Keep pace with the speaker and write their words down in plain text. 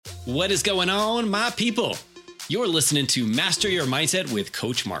What is going on, my people? You're listening to Master Your Mindset with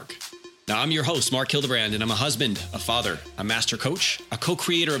Coach Mark. Now, I'm your host, Mark Hildebrand, and I'm a husband, a father, a master coach, a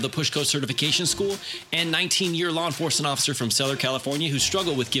co-creator of the Push Coach Certification School, and 19-year law enforcement officer from Southern California who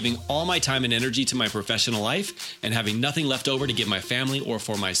struggle with giving all my time and energy to my professional life and having nothing left over to give my family or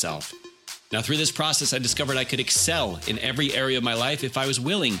for myself. Now, through this process, I discovered I could excel in every area of my life if I was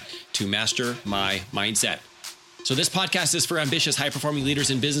willing to master my mindset. So this podcast is for ambitious, high-performing leaders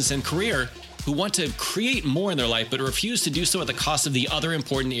in business and career who want to create more in their life, but refuse to do so at the cost of the other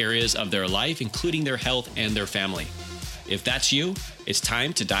important areas of their life, including their health and their family. If that's you, it's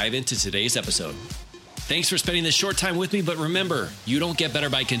time to dive into today's episode. Thanks for spending this short time with me, but remember, you don't get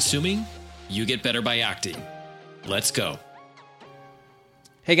better by consuming, you get better by acting. Let's go.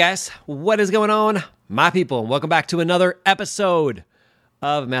 Hey guys, what is going on, my people? Welcome back to another episode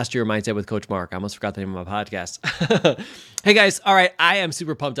of Master Your Mindset with Coach Mark. I almost forgot the name of my podcast. Hey guys, all right, I am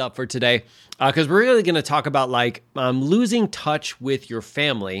super pumped up for today because we're really going to talk about losing touch with your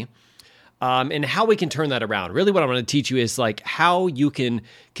family and how we can turn that around. Really what I'm going to teach you is how you can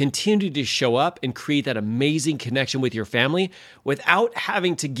continue to show up and create that amazing connection with your family without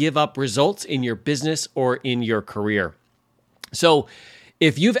having to give up results in your business or in your career. So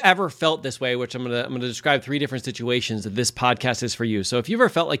if you've ever felt this way, which I'm gonna describe 3 different situations that this podcast is for you. So if you've ever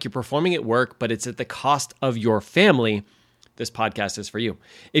felt like you're performing at work, but it's at the cost of your family, this podcast is for you.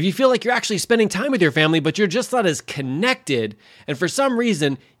 If you feel like you're actually spending time with your family, but you're just not as connected, and for some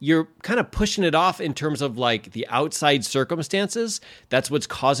reason, you're kind of pushing it off in terms of the outside circumstances, that's what's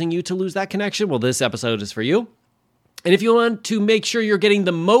causing you to lose that connection, well, this episode is for you. And if you want to make sure you're getting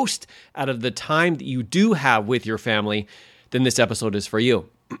the most out of the time that you do have with your family, then this episode is for you.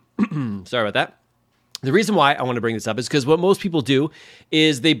 Sorry about that. The reason why I want to bring this up is because what most people do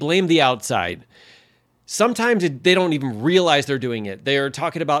is they blame the outside. Sometimes they don't even realize they're doing it. They're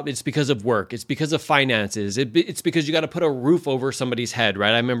talking about it's because of work. It's because of finances. It's because you got to put a roof over somebody's head,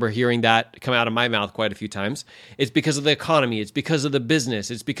 right? I remember hearing that come out of my mouth quite a few times. It's because of the economy. It's because of the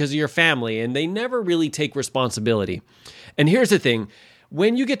business. It's because of your family. And they never really take responsibility. And here's the thing.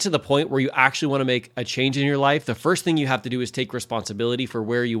 When you get to the point where you actually want to make a change in your life, the first thing you have to do is take responsibility for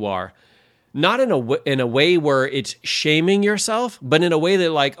where you are. Not in a way where it's shaming yourself, but in a way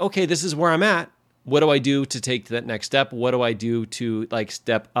that okay, this is where I'm at. What do I do to take that next step? What do I do to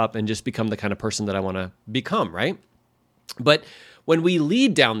step up and just become the kind of person that I want to become, right? But when we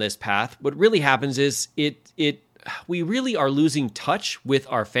lead down this path, what really happens is we really are losing touch with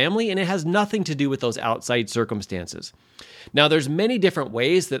our family, and it has nothing to do with those outside circumstances. Now, there's many different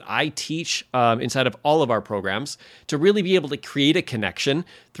ways that I teach inside of all of our programs to really be able to create a connection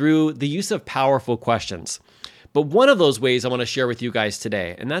through the use of powerful questions. But one of those ways I want to share with you guys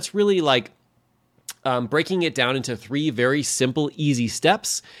today, and that's really breaking it down into 3 very simple, easy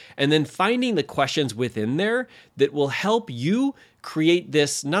steps, and then finding the questions within there that will help you create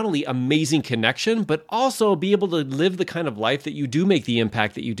this not only amazing connection, but also be able to live the kind of life that you do make the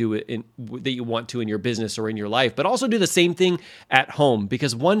impact that you do that you want to in your business or in your life, but also do the same thing at home,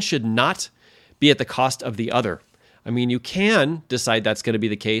 because one should not be at the cost of the other. I mean, you can decide that's going to be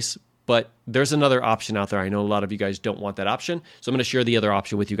the case, but there's another option out there. I know a lot of you guys don't want that option, so I'm going to share the other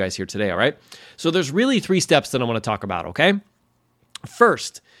option with you guys here today, all right? So there's really 3 steps that I want to talk about, okay?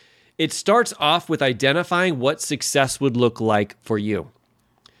 First, it starts off with identifying what success would look like for you.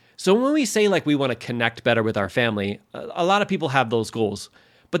 So when we say we want to connect better with our family, a lot of people have those goals,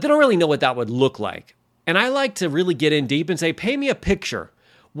 but they don't really know what that would look like. And I like to really get in deep and say, paint me a picture.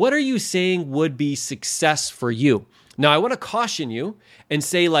 What are you saying would be success for you? Now, I want to caution you and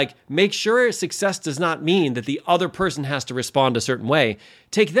say, make sure success does not mean that the other person has to respond a certain way.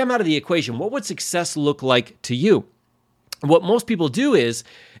 Take them out of the equation. What would success look like to you? What most people do is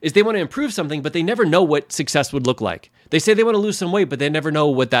they want to improve something, but they never know what success would look like. They say they want to lose some weight, but they never know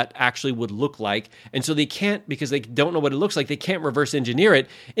what that actually would look like. And so they can't, because they don't know what it looks like, they can't reverse engineer it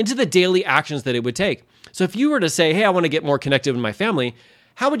into the daily actions that it would take. So if you were to say, hey, I want to get more connected with my family,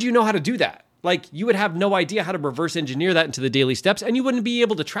 how would you know how to do that? You would have no idea how to reverse engineer that into the daily steps, and you wouldn't be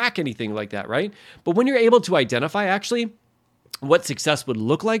able to track anything like that, right? But when you're able to identify actually what success would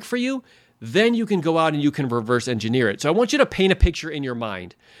look like for you, then you can go out and you can reverse engineer it. So I want you to paint a picture in your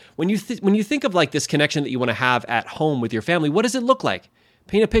mind. When you think of this connection that you want to have at home with your family, what does it look like?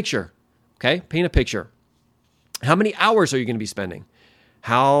 Paint a picture, okay? Paint a picture. How many hours are you going to be spending?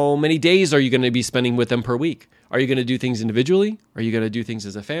 How many days are you going to be spending with them per week? Are you going to do things individually? Are you going to do things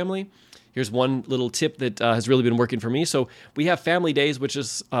as a family? Here's one little tip that has really been working for me. So we have family days, which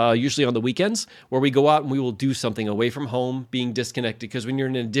is usually on the weekends, where we go out and we will do something away from home, being disconnected. Because when you're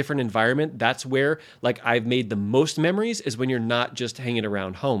in a different environment, that's where like I've made the most memories, is when you're not just hanging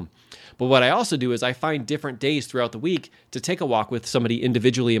around home. But what I also do is I find different days throughout the week to take a walk with somebody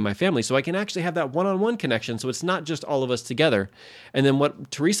individually in my family, so I can actually have that one-on-one connection, so it's not just all of us together. And then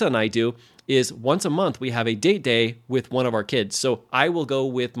what Teresa and I do is once a month we have a date day with one of our kids. So I will go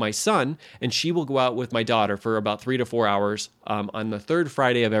with my son and she will go out with my daughter for about 3 to 4 hours on the third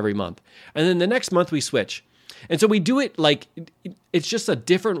Friday of every month. And then the next month we switch. And so we do it like, it's just a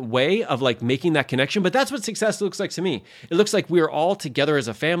different way of like making that connection. But that's what success looks like to me. It looks like we are all together as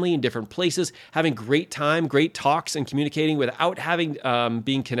a family in different places, having great time, great talks, and communicating without having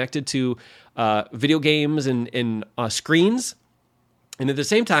being connected to video games and screens. And at the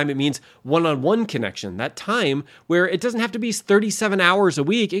same time, it means one-on-one connection, that time where it doesn't have to be 37 hours a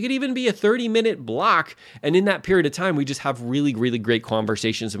week. It could even be a 30-minute block. And in that period of time, we just have really, really great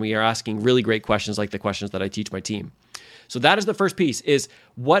conversations, and we are asking really great questions like the questions that I teach my team. So that is the first piece, is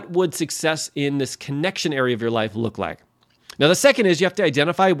what would success in this connection area of your life look like? Now, the second is you have to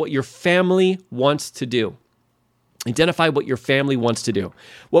identify what your family wants to do. Identify what your family wants to do.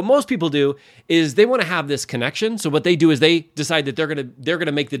 What most people do is they want to have this connection. So what they do is they decide that they're going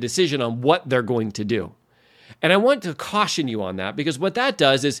to make the decision on what they're going to do. And I want to caution you on that, because what that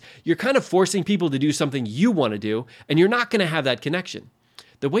does is you're kind of forcing people to do something you want to do, and you're not going to have that connection.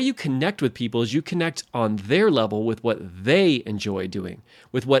 The way you connect with people is you connect on their level with what they enjoy doing,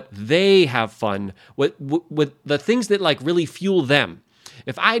 with what they have fun, with the things that like really fuel them.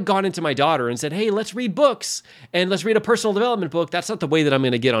 If I had gone into my daughter and said, hey, let's read books and let's read a personal development book, that's not the way that I'm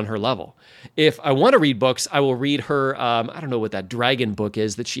going to get on her level. If I want to read books, I will read her, I don't know what that dragon book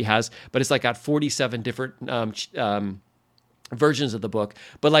is that she has, but it's like got 47 different versions of the book.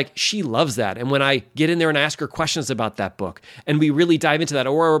 But like, she loves that. And when I get in there and ask her questions about that book and we really dive into that,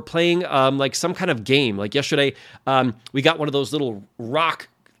 or we're playing like some kind of game, like yesterday, we got one of those little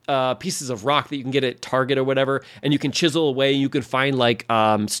pieces of rock that you can get at Target or whatever, and you can chisel away. You can find like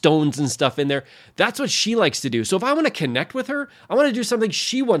stones and stuff in there. That's what she likes to do. So if I want to connect with her, I want to do something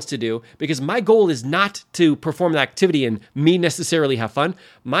she wants to do, because my goal is not to perform the activity and me necessarily have fun.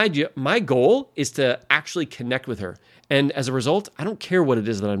 My goal is to actually connect with her. And as a result, I don't care what it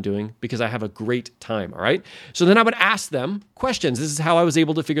is that I'm doing, because I have a great time, all right? So then I would ask them questions. This is how I was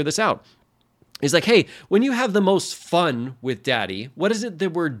able to figure this out. It's like, hey, when you have the most fun with daddy, what is it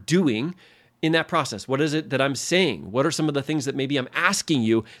that we're doing in that process? What is it that I'm saying? What are some of the things that maybe I'm asking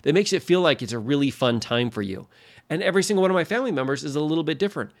you that makes it feel like it's a really fun time for you? And every single one of my family members is a little bit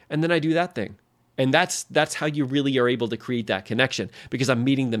different. And then I do that thing. And that's how you really are able to create that connection, because I'm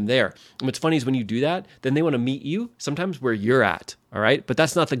meeting them there. And what's funny is when you do that, then they want to meet you sometimes where you're at, all right? But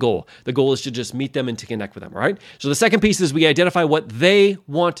that's not the goal. The goal is to just meet them and to connect with them, all right? So the second piece is we identify what they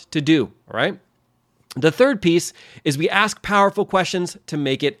want to do, all right? The third piece is we ask powerful questions to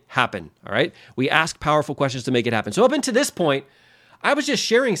make it happen, all right? We ask powerful questions to make it happen. So up until this point, I was just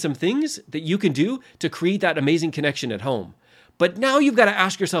sharing some things that you can do to create that amazing connection at home. But now you've got to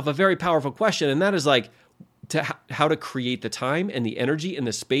ask yourself a very powerful question, and that is like, how to create the time and the energy and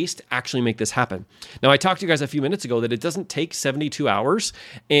the space to actually make this happen. Now, I talked to you guys a few minutes ago that it doesn't take 72 hours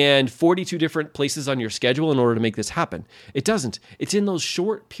and 42 different places on your schedule in order to make this happen. It doesn't. It's in those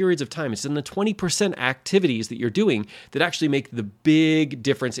short periods of time. It's in the 20% activities that you're doing that actually make the big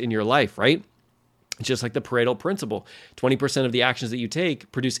difference in your life, right? It's just like the Pareto principle. 20% of the actions that you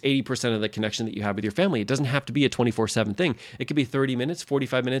take produce 80% of the connection that you have with your family. It doesn't have to be a 24/7 thing. It could be 30 minutes,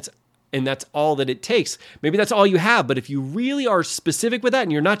 45 minutes, and that's all that it takes. Maybe that's all you have, but if you really are specific with that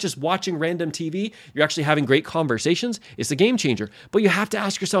and you're not just watching random TV, you're actually having great conversations, it's a game changer. But you have to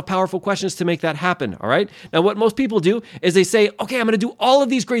ask yourself powerful questions to make that happen, all right? Now, what most people do is they say, okay, I'm going to do all of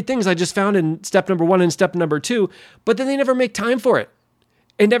these great things I just found in step number 1 and step number 2, but then they never make time for it.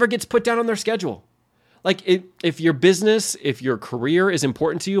 It never gets put down on their schedule. Like if your business, if your career is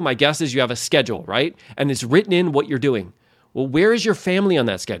important to you, my guess is you have a schedule, right? And it's written in what you're doing. Well, where is your family on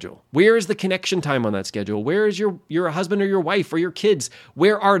that schedule? Where is the connection time on that schedule? Where is your husband or your wife or your kids?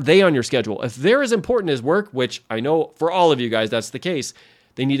 Where are they on your schedule? If they're as important as work, which I know for all of you guys that's the case,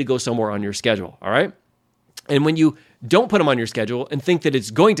 they need to go somewhere on your schedule, all right? And when you don't put them on your schedule and think that it's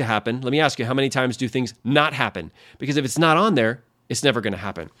going to happen, let me ask you, how many times do things not happen? Because if it's not on there, it's never going to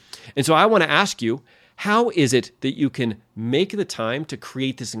happen. And so I want to ask you, how is it that you can make the time to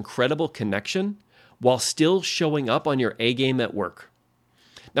create this incredible connection while still showing up on your A game at work?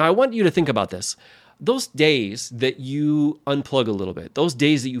 Now, I want you to think about this. those days that you unplug a little bit, those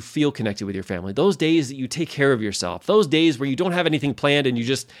days that you feel connected with your family, those days that you take care of yourself, those days where you don't have anything planned and you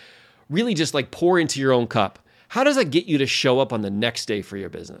just really just like pour into your own cup, how does that get you to show up on the next day for your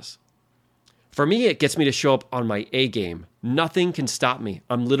business? For me, it gets me to show up on my A game. Nothing can stop me.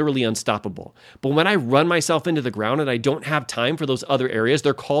 I'm literally unstoppable. But when I run myself into the ground and I don't have time for those other areas,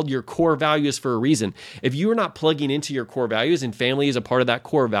 they're called your core values for a reason. If you are not plugging into your core values and family is a part of that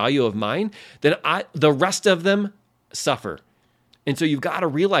core value of mine, then the rest of them suffer. And so you've got to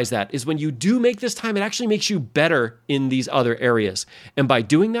realize that is when you do make this time, it actually makes you better in these other areas. And by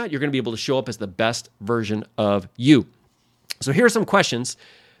doing that, you're going to be able to show up as the best version of you. So here are some questions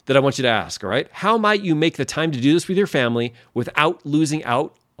that I want you to ask, all right? How might you make the time to do this with your family without losing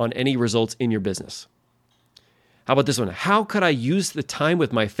out on any results in your business? How about this one? How could I use the time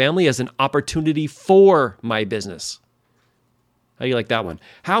with my family as an opportunity for my business? How do you like that one?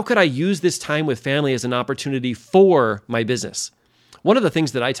 How could I use this time with family as an opportunity for my business? One of the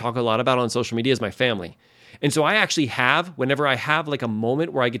things that I talk a lot about on social media is my family. And so I actually whenever I have like a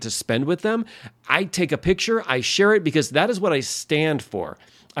moment where I get to spend with them, I take a picture, I share it because that is what I stand for.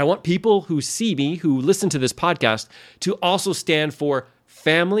 I want people who see me, who listen to this podcast, to also stand for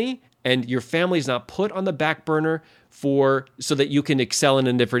family, and your family is not put on the back burner so that you can excel in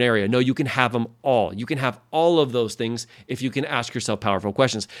a different area. No, you can have them all. You can have all of those things if you can ask yourself powerful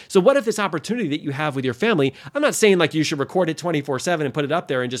questions. So what if this opportunity that you have with your family, I'm not saying like you should record it 24/7 and put it up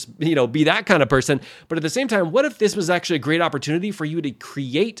there and just, be that kind of person. But at the same time, what if this was actually a great opportunity for you to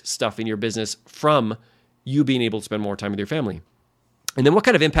create stuff in your business from you being able to spend more time with your family? And then what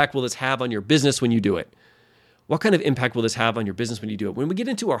kind of impact will this have on your business when you do it? What kind of impact will this have on your business when you do it? When we get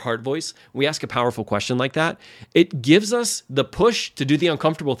into our heart voice, we ask a powerful question like that, it gives us the push to do the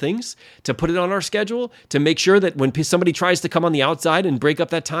uncomfortable things, to put it on our schedule, to make sure that when somebody tries to come on the outside and break up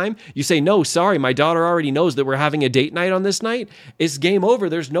that time, you say, no, sorry, my daughter already knows that we're having a date night on this night. It's game over.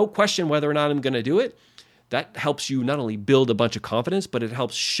 There's no question whether or not I'm going to do it. That helps you not only build a bunch of confidence, but it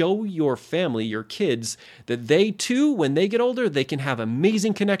helps show your family, your kids, that they too, when they get older, they can have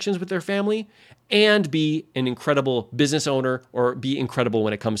amazing connections with their family and be an incredible business owner or be incredible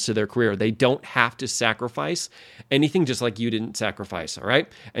when it comes to their career. They don't have to sacrifice anything just like you didn't sacrifice, all right?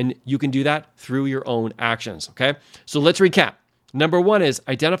 And you can do that through your own actions, okay? So let's recap. Number one is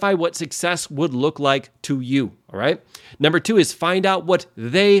identify what success would look like to you, all right? Number two is find out what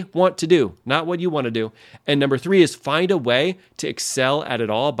they want to do, not what you want to do. And number three is find a way to excel at it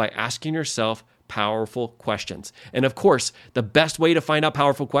all by asking yourself powerful questions. And of course, the best way to find out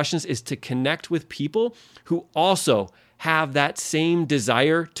powerful questions is to connect with people who also have that same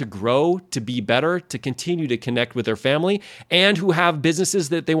desire to grow, to be better, to continue to connect with their family, and who have businesses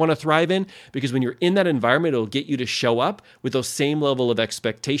that they want to thrive in. Because when you're in that environment, it'll get you to show up with those same level of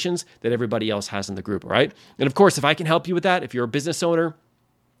expectations that everybody else has in the group, all right? And of course, if I can help you with that, if you're a business owner,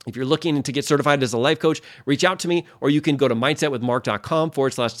 if you're looking to get certified as a life coach, reach out to me, or you can go to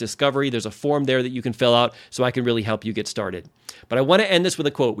mindsetwithmark.com/discovery. There's a form there that you can fill out so I can really help you get started. But I want to end this with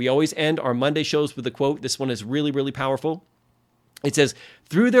a quote. We always end our Monday shows with a quote. This one is really, really powerful. It says,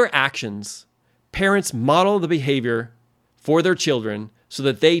 through their actions, parents model the behavior for their children so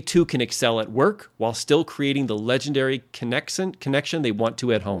that they too can excel at work while still creating the legendary connection they want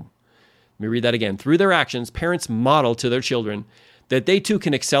to at home. Let me read that again. Through their actions, parents model to their children that they too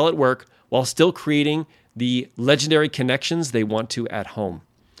can excel at work while still creating the legendary connections they want to at home.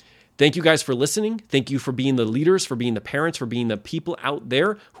 Thank you guys for listening. Thank you for being the leaders, for being the parents, for being the people out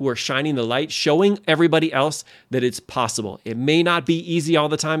there who are shining the light, showing everybody else that it's possible. It may not be easy all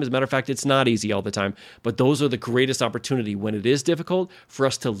the time. As a matter of fact, it's not easy all the time. But those are the greatest opportunity when it is difficult for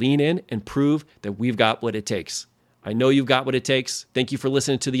us to lean in and prove that we've got what it takes. I know you've got what it takes. Thank you for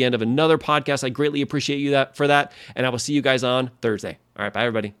listening to the end of another podcast. I greatly appreciate you for that. And I will see you guys on Thursday. All right, bye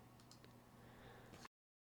everybody.